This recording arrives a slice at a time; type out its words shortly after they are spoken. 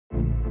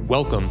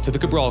Welcome to the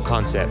Cabral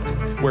Concept,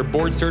 where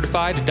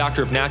board-certified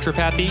Doctor of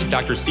Naturopathy,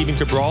 Dr. Stephen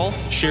Cabral,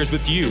 shares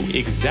with you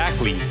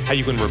exactly how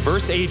you can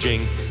reverse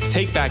aging,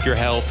 take back your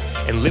health,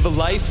 and live a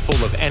life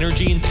full of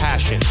energy and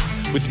passion,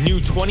 with new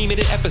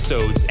 20-minute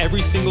episodes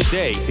every single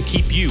day to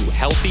keep you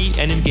healthy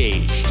and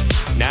engaged.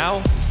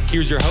 Now,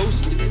 here's your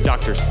host,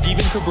 Dr.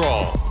 Stephen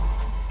Cabral.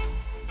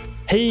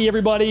 Hey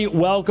everybody,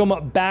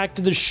 welcome back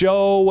to the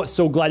show.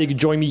 So glad you could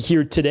join me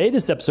here today.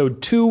 This is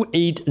episode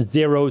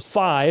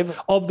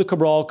 2805 of the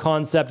Cabral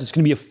Concept. It's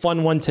going to be a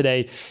fun one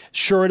today.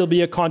 Sure, it'll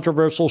be a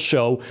controversial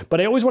show,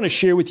 but I always want to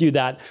share with you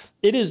that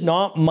it is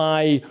not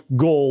my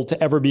goal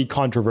to ever be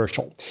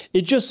controversial.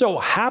 It just so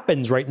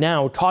happens right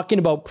now, talking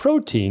about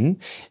protein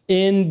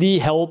in the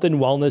health and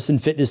wellness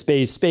and fitness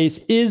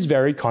space is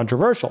very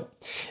controversial.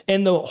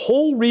 And the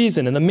whole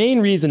reason, and the main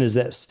reason is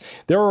this: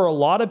 there are a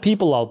lot of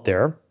people out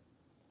there,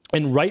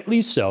 and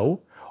rightly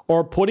so,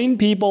 are putting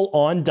people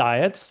on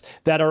diets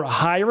that are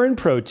higher in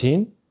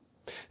protein,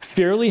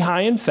 fairly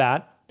high in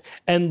fat,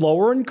 and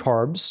lower in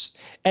carbs,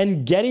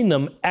 and getting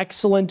them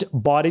excellent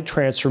body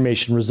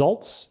transformation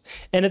results,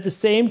 and at the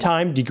same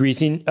time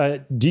decreasing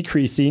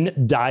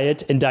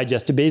diet and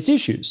digestive-based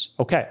issues.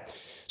 Okay,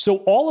 so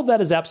all of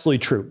that is absolutely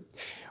true.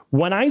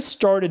 When I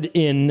started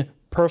in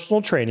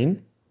personal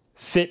training,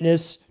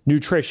 fitness,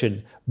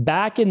 nutrition,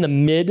 back in the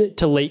mid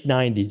to late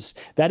 90s,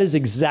 that is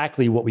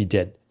exactly what we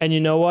did. And you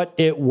know what?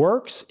 It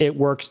works. It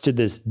works to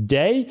this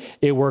day.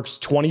 It works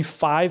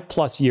 25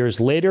 plus years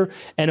later,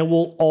 and it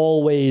will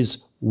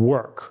always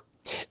work.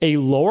 A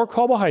lower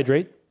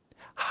carbohydrate,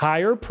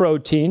 higher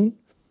protein,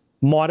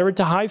 moderate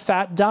to high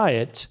fat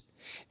diet,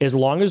 as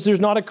long as there's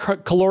not a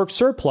caloric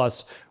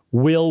surplus,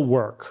 will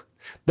work.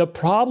 The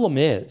problem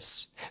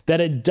is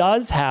that it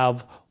does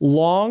have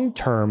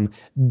long-term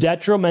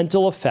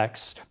detrimental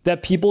effects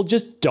that people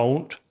just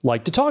don't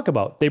like to talk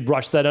about. They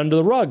brush that under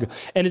the rug.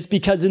 And it's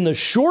because in the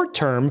short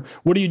term,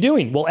 what are you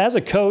doing? Well, as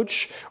a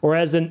coach or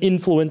as an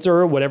influencer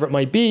or whatever it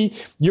might be,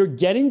 you're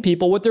getting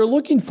people what they're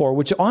looking for,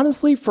 which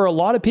honestly, for a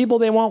lot of people,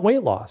 they want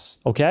weight loss,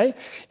 okay?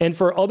 And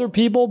for other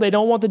people, they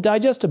don't want the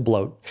digestive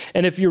bloat.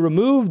 And if you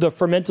remove the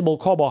fermentable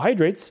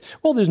carbohydrates,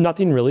 well, there's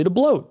nothing really to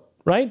bloat,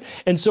 right?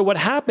 And so what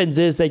happens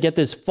is they get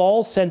this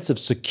false sense of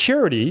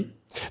security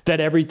that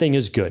everything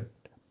is good,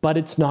 but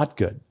it's not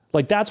good.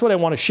 Like, that's what I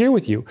want to share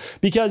with you,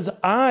 because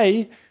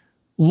I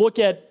look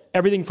at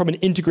everything from an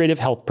integrative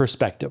health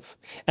perspective.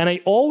 And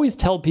I always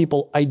tell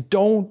people I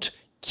don't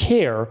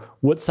care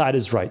what side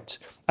is right.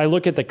 I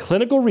look at the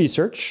clinical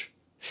research,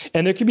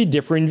 and there can be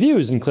differing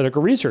views in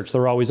clinical research.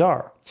 There always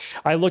are.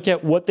 I look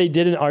at what they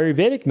did in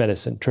Ayurvedic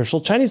medicine,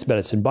 traditional Chinese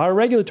medicine,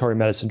 bioregulatory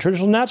medicine,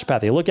 traditional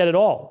naturopathy. I look at it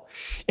all.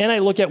 And I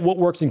look at what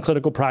works in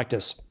clinical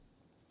practice.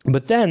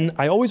 But then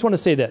I always want to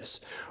say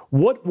this: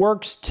 what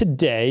works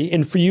today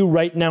and for you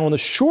right now in the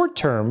short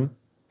term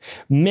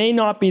may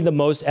not be the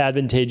most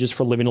advantageous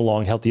for living a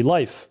long, healthy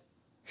life.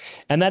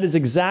 And that is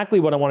exactly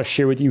what I want to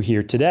share with you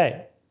here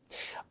today.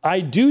 I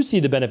do see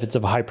the benefits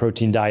of a high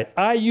protein diet.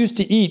 I used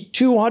to eat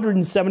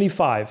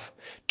 275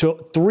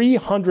 to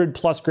 300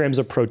 plus grams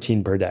of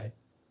protein per day.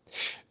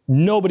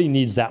 Nobody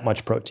needs that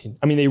much protein.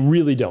 I mean, they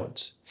really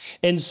don't.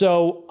 And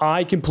so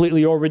I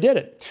completely overdid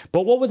it.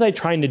 But what was I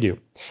trying to do?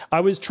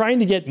 I was trying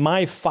to get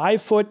my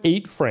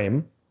 5'8"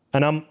 frame,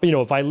 and I'm,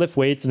 if I lift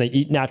weights and I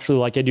eat naturally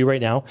like I do right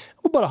now,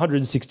 I'm about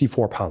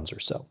 164 pounds or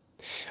so.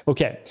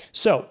 Okay,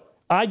 so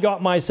I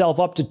got myself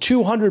up to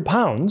 200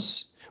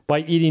 pounds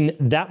by eating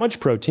that much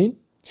protein,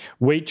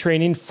 weight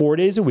training 4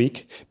 days a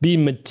week,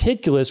 being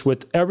meticulous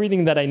with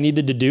everything that I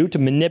needed to do to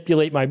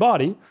manipulate my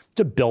body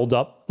to build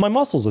up my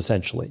muscles,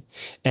 essentially.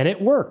 And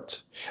it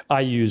worked.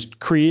 I used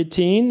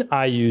creatine,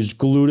 I used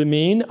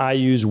glutamine, I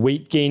used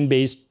weight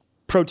gain-based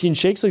protein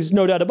shakes. There's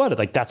no doubt about it.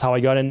 Like, that's how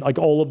I got in like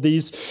all of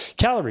these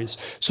calories.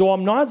 So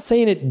I'm not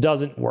saying it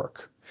doesn't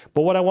work,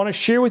 but what I want to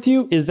share with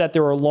you is that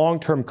there are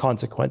long-term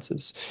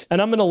consequences.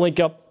 And I'm going to link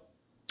up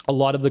a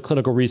lot of the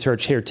clinical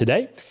research here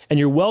today, and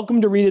you're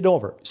welcome to read it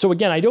over. So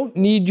again, I don't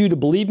need you to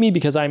believe me,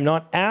 because I'm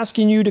not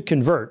asking you to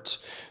convert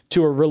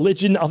to a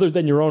religion other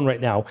than your own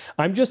right now.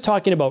 I'm just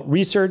talking about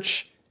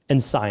research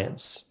and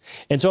science.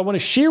 And so I want to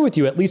share with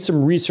you at least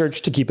some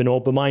research to keep an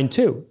open mind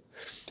too,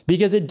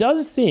 because it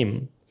does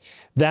seem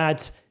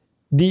that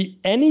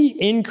any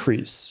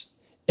increase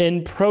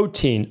in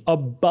protein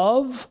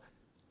above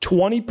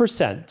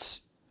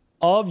 20%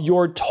 of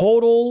your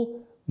total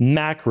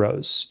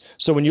macros.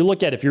 So when you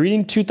look at, if you're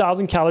eating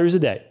 2,000 calories a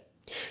day,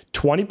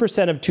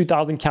 20% of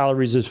 2,000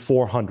 calories is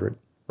 400,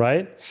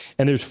 right?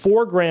 And there's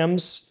 4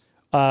 grams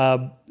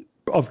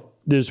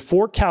there's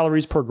 4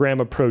 calories per gram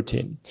of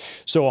protein.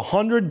 So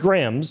 100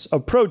 grams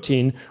of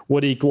protein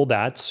would equal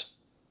that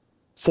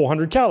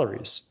 400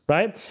 calories,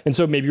 right? And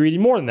so maybe you're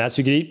eating more than that,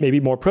 so you can eat maybe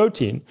more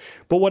protein.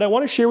 But what I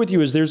want to share with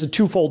you is there's a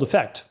twofold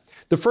effect.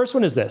 The first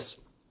one is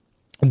this: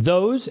 and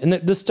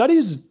the study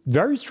is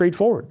very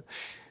straightforward.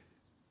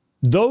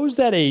 Those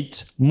that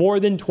ate more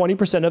than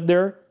 20% of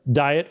their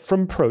diet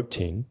from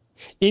protein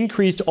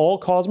increased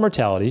all-cause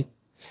mortality,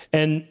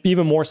 and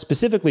even more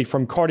specifically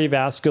from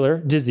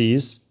cardiovascular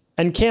disease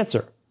and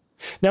cancer.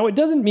 Now, it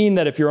doesn't mean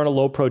that if you're on a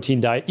low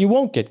protein diet, you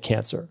won't get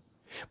cancer,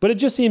 but it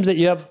just seems that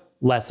you have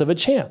less of a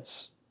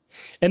chance.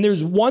 And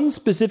there's one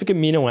specific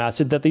amino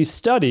acid that they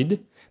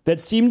studied that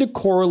seemed to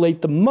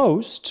correlate the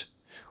most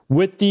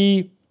with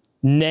the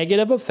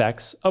negative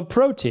effects of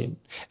protein.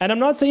 And I'm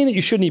not saying that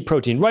you shouldn't eat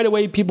protein. Right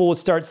away, people will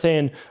start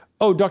saying,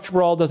 oh, Dr.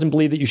 Cabral doesn't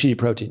believe that you should eat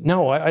protein.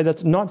 No,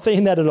 that's not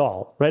saying that at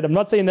all, right? I'm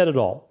not saying that at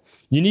all.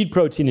 You need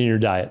protein in your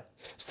diet.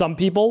 Some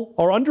people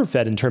are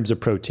underfed in terms of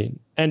protein.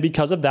 And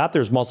because of that,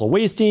 there's muscle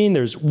wasting,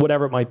 there's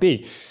whatever it might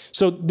be.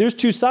 So there's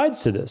two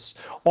sides to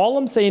this. All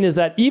I'm saying is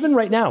that even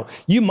right now,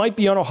 you might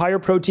be on a higher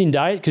protein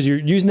diet because you're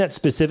using that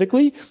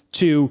specifically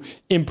to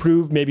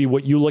improve maybe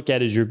what you look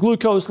at as your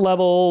glucose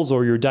levels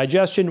or your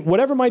digestion,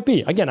 whatever it might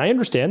be. Again, I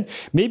understand.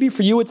 Maybe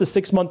for you, it's a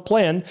 6-month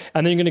plan,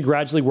 and then you're going to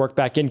gradually work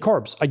back in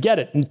carbs. I get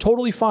it, and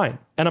totally fine.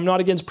 And I'm not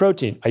against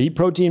protein. I eat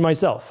protein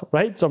myself,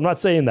 right? So I'm not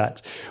saying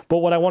that. But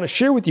what I want to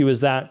share with you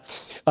is that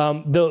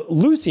the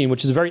leucine,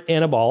 which is a very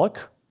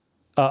anabolic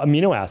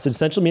amino acid,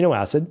 essential amino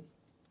acid,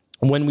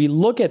 when we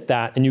look at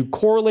that and you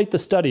correlate the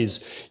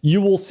studies, you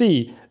will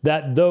see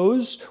that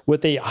those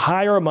with a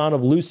higher amount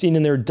of leucine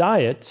in their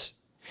diet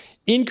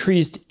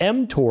increased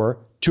mTOR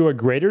to a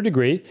greater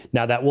degree.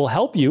 Now that will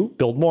help you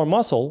build more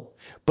muscle,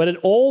 but it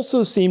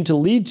also seemed to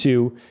lead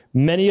to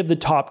many of the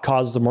top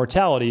causes of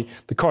mortality,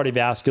 the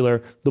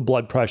cardiovascular, the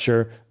blood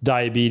pressure,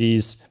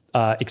 diabetes,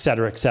 et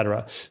cetera, et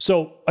cetera.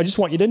 So I just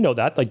want you to know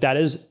that, like, that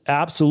is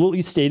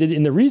absolutely stated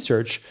in the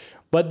research.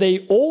 But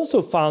they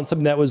also found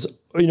something that was,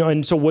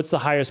 and so what's the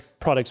highest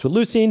products with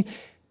leucine?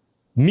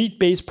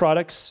 Meat-based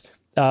products,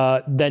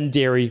 then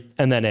dairy,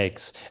 and then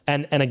eggs.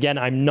 And again,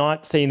 I'm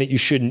not saying that you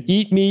shouldn't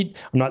eat meat.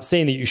 I'm not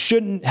saying that you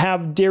shouldn't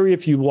have dairy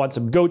if you want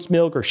some goat's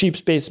milk or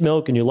sheep's-based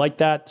milk and you like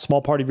that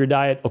small part of your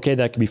diet. Okay,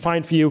 that could be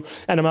fine for you.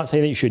 And I'm not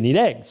saying that you shouldn't eat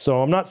eggs.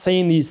 So I'm not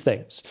saying these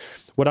things.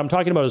 What I'm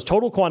talking about is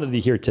total quantity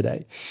here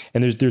today.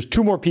 And there's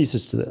two more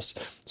pieces to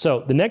this.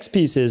 So the next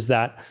piece is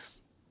that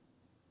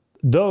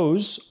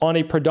those on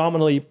a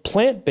predominantly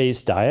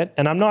plant-based diet,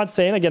 and I'm not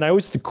saying, again, I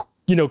always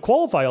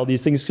qualify all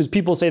these things because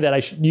people say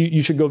that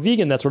you should go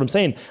vegan. That's what I'm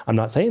saying. I'm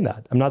not saying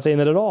that. I'm not saying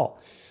that at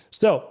all.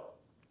 So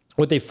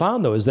what they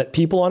found, though, is that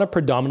people on a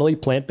predominantly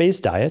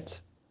plant-based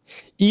diet,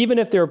 even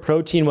if their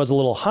protein was a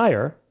little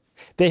higher,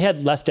 they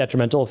had less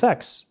detrimental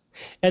effects.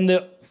 And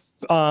the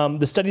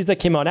studies that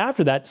came out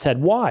after that said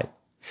why?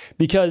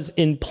 Because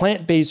in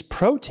plant-based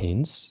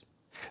proteins,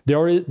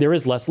 there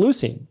is less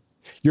leucine.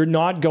 You're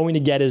not going to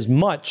get as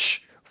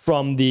much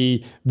from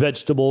the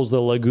vegetables,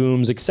 the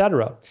legumes,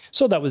 etc.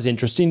 So that was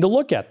interesting to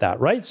look at that,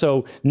 right?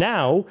 So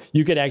now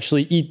you could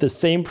actually eat the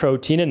same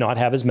protein and not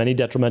have as many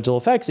detrimental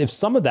effects if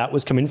some of that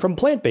was coming from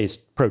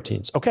plant-based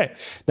proteins. Okay,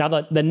 now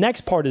the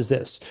next part is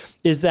this,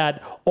 is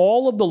that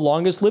all of the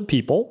longest lived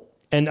people,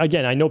 and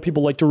again, I know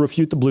people like to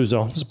refute the blue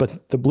zones,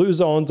 but the blue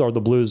zones are the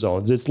blue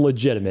zones. It's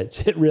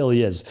legitimate. It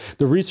really is.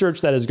 The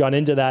research that has gone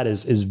into that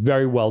is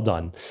very well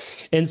done.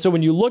 And so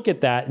when you look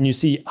at that and you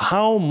see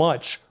how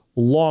much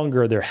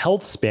longer their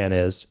health span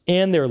is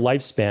and their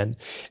lifespan,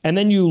 and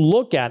then you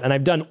look at, and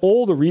I've done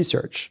all the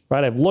research,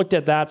 right? I've looked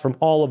at that from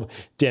all of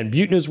Dan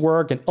Buettner's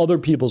work and other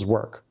people's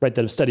work, right,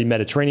 that have studied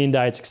Mediterranean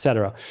diets,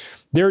 etc.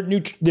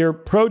 Their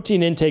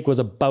protein intake was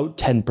about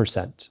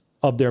 10%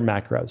 of their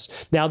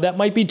macros. Now, that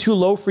might be too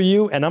low for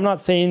you, and I'm not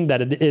saying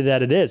that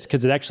it is,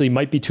 because it actually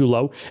might be too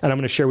low, and I'm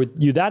going to share with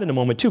you that in a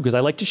moment too, because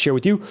I like to share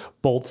with you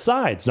both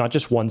sides, not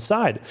just one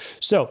side.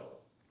 So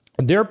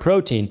their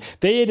protein,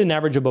 they ate an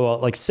average of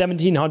about like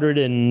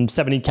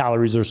 1,770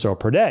 calories or so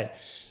per day.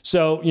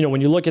 So,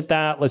 when you look at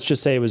that, let's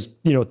just say it was,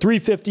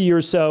 350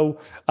 or so.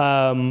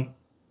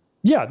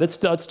 Yeah, that's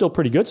still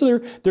pretty good. So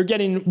they're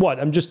getting what?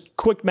 I'm just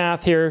quick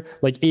math here,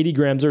 like 80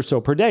 grams or so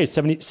per day.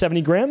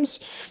 70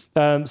 grams,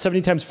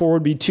 70 times 4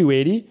 would be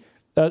 280,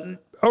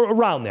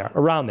 around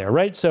there,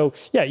 right? So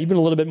yeah, even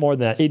a little bit more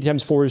than that. 80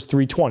 times 4 is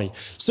 320.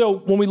 So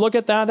when we look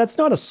at that, that's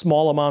not a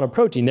small amount of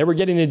protein. They were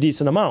getting a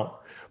decent amount.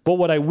 But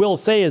what I will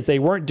say is they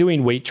weren't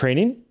doing weight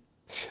training.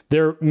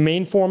 Their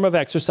main form of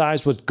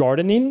exercise was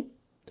gardening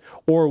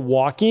or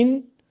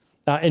walking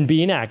and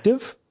being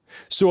active.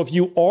 So if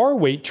you are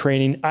weight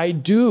training, I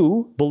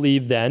do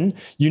believe then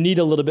you need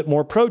a little bit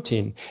more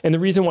protein. And the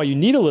reason why you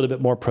need a little bit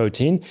more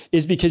protein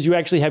is because you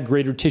actually have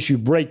greater tissue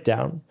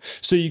breakdown.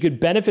 So you could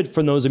benefit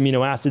from those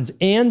amino acids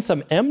and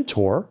some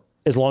mTOR,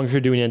 as long as you're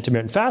doing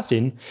intermittent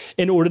fasting,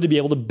 in order to be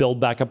able to build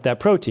back up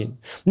that protein.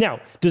 Now,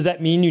 does that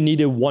mean you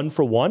need a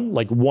 1-for-1,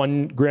 like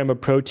 1 gram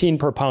of protein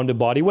per pound of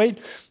body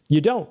weight?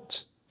 You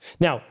don't.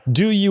 Now,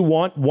 do you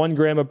want 1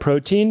 gram of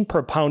protein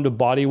per pound of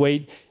body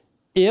weight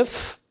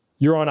if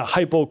you're on a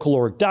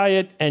hypocaloric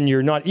diet and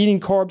you're not eating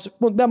carbs?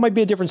 Well, that might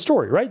be a different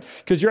story, right?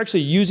 Because you're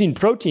actually using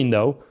protein,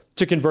 though,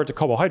 to convert to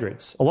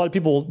carbohydrates. A lot of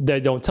people, they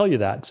don't tell you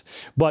that.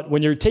 But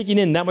when you're taking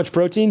in that much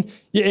protein,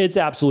 it's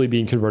absolutely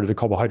being converted to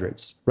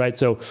carbohydrates, right?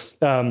 So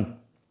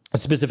a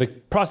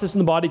specific process in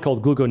the body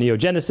called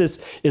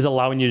gluconeogenesis is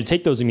allowing you to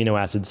take those amino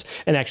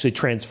acids and actually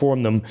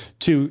transform them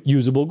to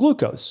usable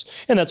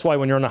glucose. And that's why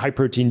when you're on a high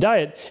protein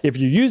diet, if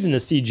you're using a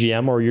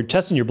CGM or you're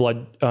testing your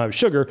blood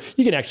sugar,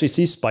 you can actually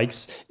see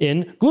spikes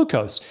in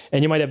glucose.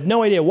 And you might have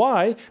no idea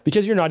why,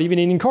 because you're not even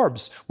eating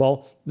carbs.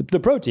 Well, the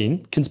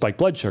protein can spike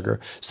blood sugar.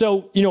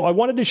 So, I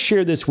wanted to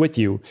share this with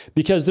you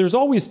because there's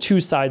always two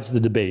sides to the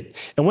debate.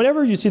 And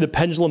whenever you see the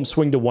pendulum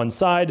swing to one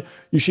side,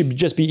 you should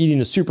just be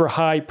eating a super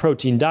high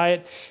protein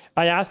diet.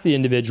 I asked the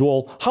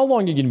individual, how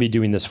long are you going to be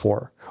doing this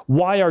for?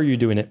 Why are you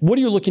doing it? What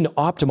are you looking to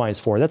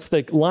optimize for? That's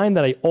the line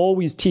that I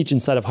always teach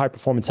inside of high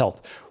performance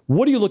health.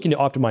 What are you looking to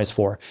optimize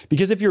for?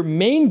 Because if your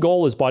main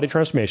goal is body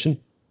transformation,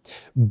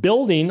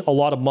 building a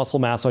lot of muscle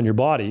mass on your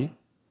body,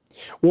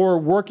 or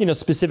working a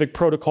specific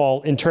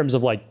protocol in terms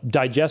of like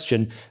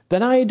digestion,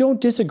 then I don't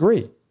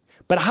disagree.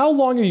 But how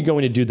long are you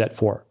going to do that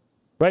for?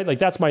 Right? Like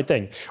that's my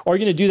thing. Are you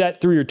going to do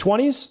that through your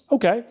 20s?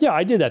 Okay. Yeah,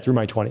 I did that through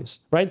my 20s,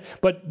 right?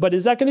 But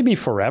is that going to be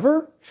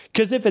forever?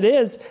 Because if it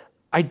is,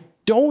 I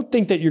don't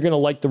think that you're going to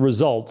like the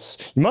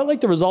results. You might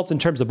like the results in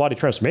terms of body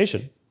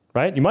transformation,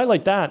 right? You might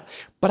like that,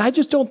 but I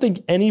just don't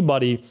think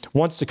anybody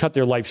wants to cut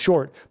their life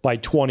short by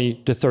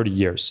 20 to 30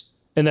 years.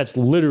 And that's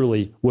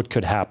literally what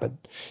could happen.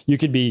 You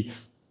could be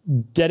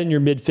dead in your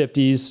mid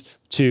 50s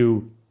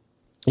to,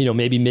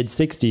 maybe mid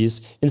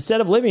 60s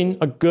instead of living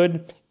a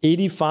good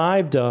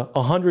 85 to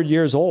 100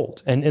 years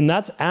old. And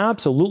that's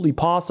absolutely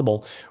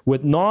possible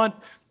with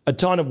not a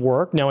ton of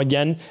work. Now,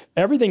 again,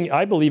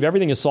 I believe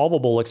everything is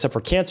solvable except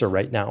for cancer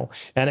right now.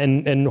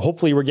 And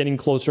hopefully we're getting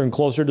closer and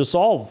closer to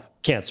solve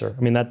cancer.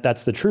 I mean,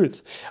 that's the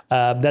truth.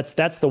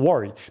 That's the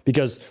worry,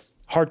 because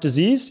heart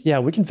disease, yeah,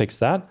 we can fix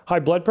that. High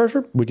blood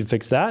pressure, we can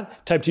fix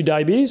that. Type 2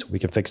 diabetes, we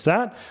can fix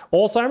that.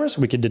 Alzheimer's,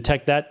 we can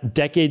detect that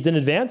decades in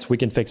advance. We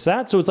can fix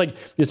that. So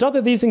it's not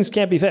that these things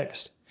can't be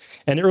fixed.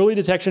 And early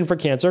detection for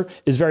cancer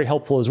is very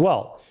helpful as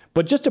well.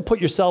 But just to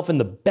put yourself in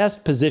the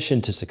best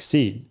position to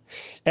succeed,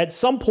 at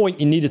some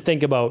point you need to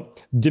think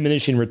about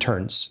diminishing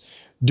returns.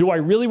 Do I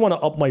really want to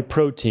up my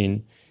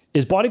protein?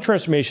 Is body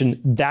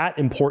transformation that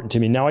important to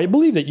me? Now, I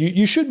believe that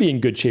you should be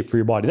in good shape for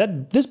your body.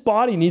 This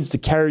body needs to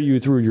carry you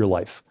through your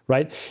life,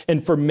 right?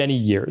 And for many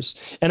years.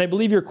 And I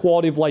believe your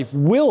quality of life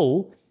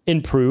will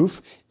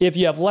improve if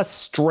you have less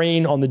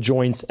strain on the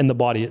joints and the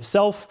body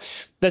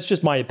itself. That's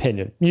just my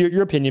opinion.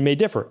 Your opinion may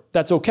differ.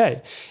 That's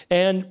okay.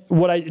 And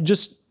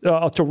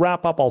to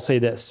wrap up, I'll say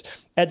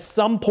this. At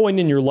some point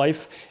in your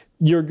life,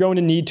 you're going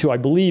to need to, I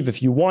believe,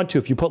 if you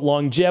put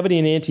longevity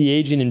and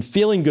anti-aging and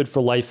feeling good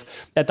for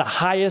life at the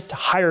highest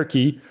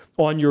hierarchy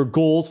on your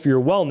goals for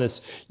your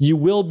wellness, you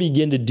will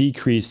begin to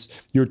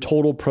decrease your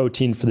total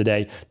protein for the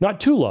day. Not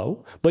too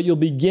low, but you'll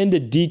begin to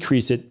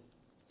decrease it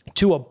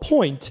to a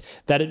point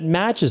that it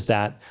matches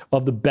that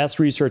of the best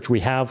research we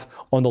have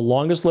on the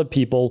longest lived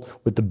people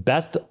with the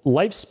best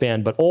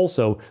lifespan, but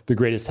also the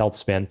greatest health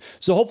span.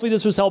 So hopefully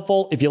this was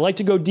helpful. If you'd like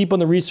to go deep on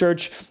the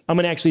research, I'm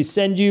going to actually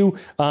send you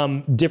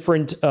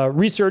different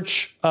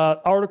research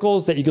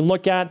articles that you can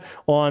look at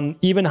on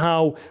even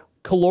how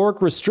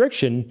caloric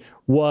restriction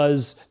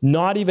was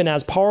not even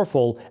as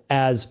powerful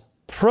as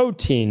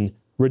protein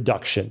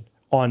reduction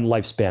on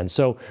lifespan.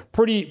 So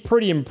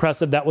pretty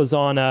impressive. That was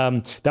in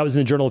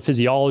the Journal of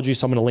Physiology.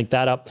 So I'm going to link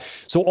that up.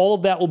 So all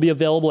of that will be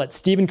available at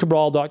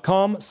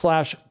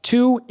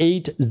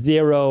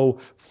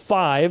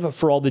stevencabral.com/2805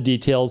 for all the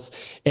details.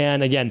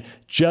 And again,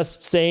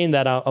 just saying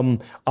that I'm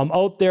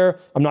out there.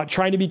 I'm not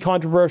trying to be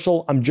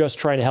controversial. I'm just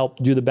trying to help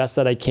do the best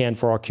that I can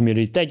for our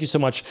community. Thank you so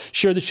much.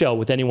 Share the show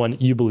with anyone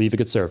you believe it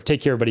could serve.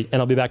 Take care, everybody.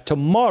 And I'll be back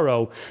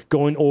tomorrow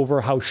going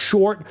over how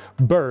short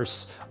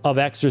bursts of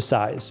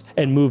exercise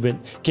and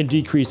movement can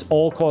decrease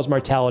all-cause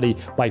mortality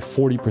by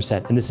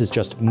 40%. And this is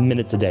just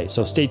minutes a day.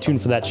 So stay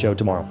tuned for that show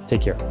tomorrow.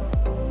 Take care.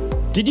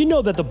 Did you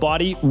know that the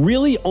body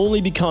really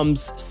only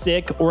becomes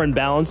sick or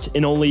imbalanced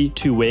in only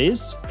two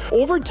ways?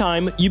 Over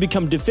time, you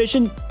become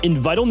deficient in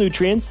vital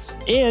nutrients,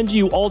 and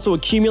you also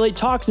accumulate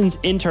toxins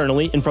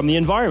internally and from the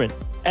environment.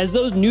 As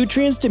those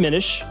nutrients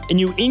diminish and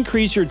you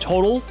increase your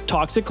total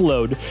toxic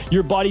load,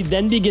 your body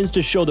then begins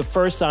to show the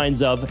first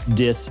signs of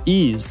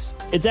dis-ease.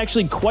 It's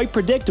actually quite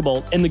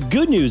predictable, and the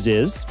good news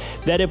is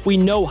that if we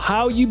know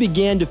how you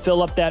began to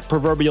fill up that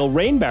proverbial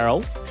rain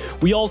barrel,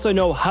 we also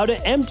know how to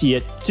empty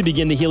it to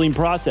begin the healing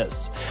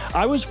process.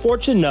 I was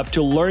fortunate enough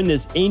to learn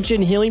this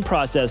ancient healing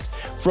process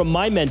from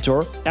my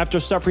mentor after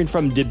suffering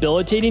from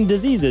debilitating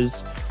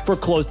diseases for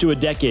close to a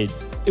decade.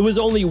 It was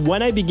only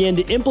when I began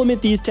to implement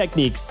these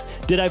techniques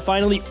did I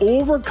finally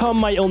overcome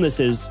my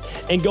illnesses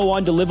and go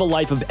on to live a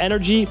life of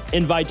energy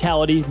and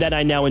vitality that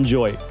I now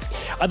enjoy.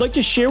 I'd like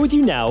to share with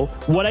you now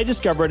what I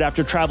discovered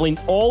after traveling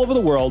all over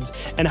the world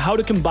and how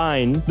to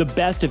combine the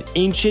best of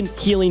ancient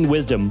healing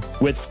wisdom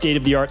with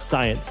state-of-the-art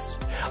science.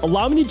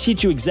 Allow me to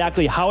teach you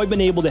exactly how I've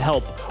been able to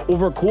help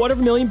over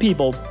 250,000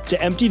 people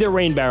to empty their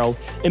rain barrel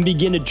and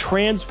begin to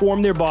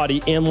transform their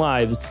body and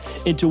lives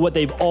into what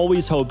they've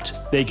always hoped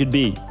they could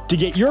be. To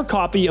get your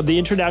copy of the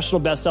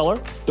international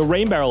bestseller, The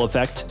Rain Barrel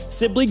Effect,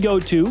 simply go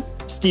to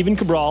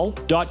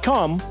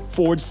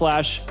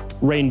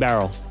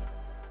stevencabral.com/rainbarrel.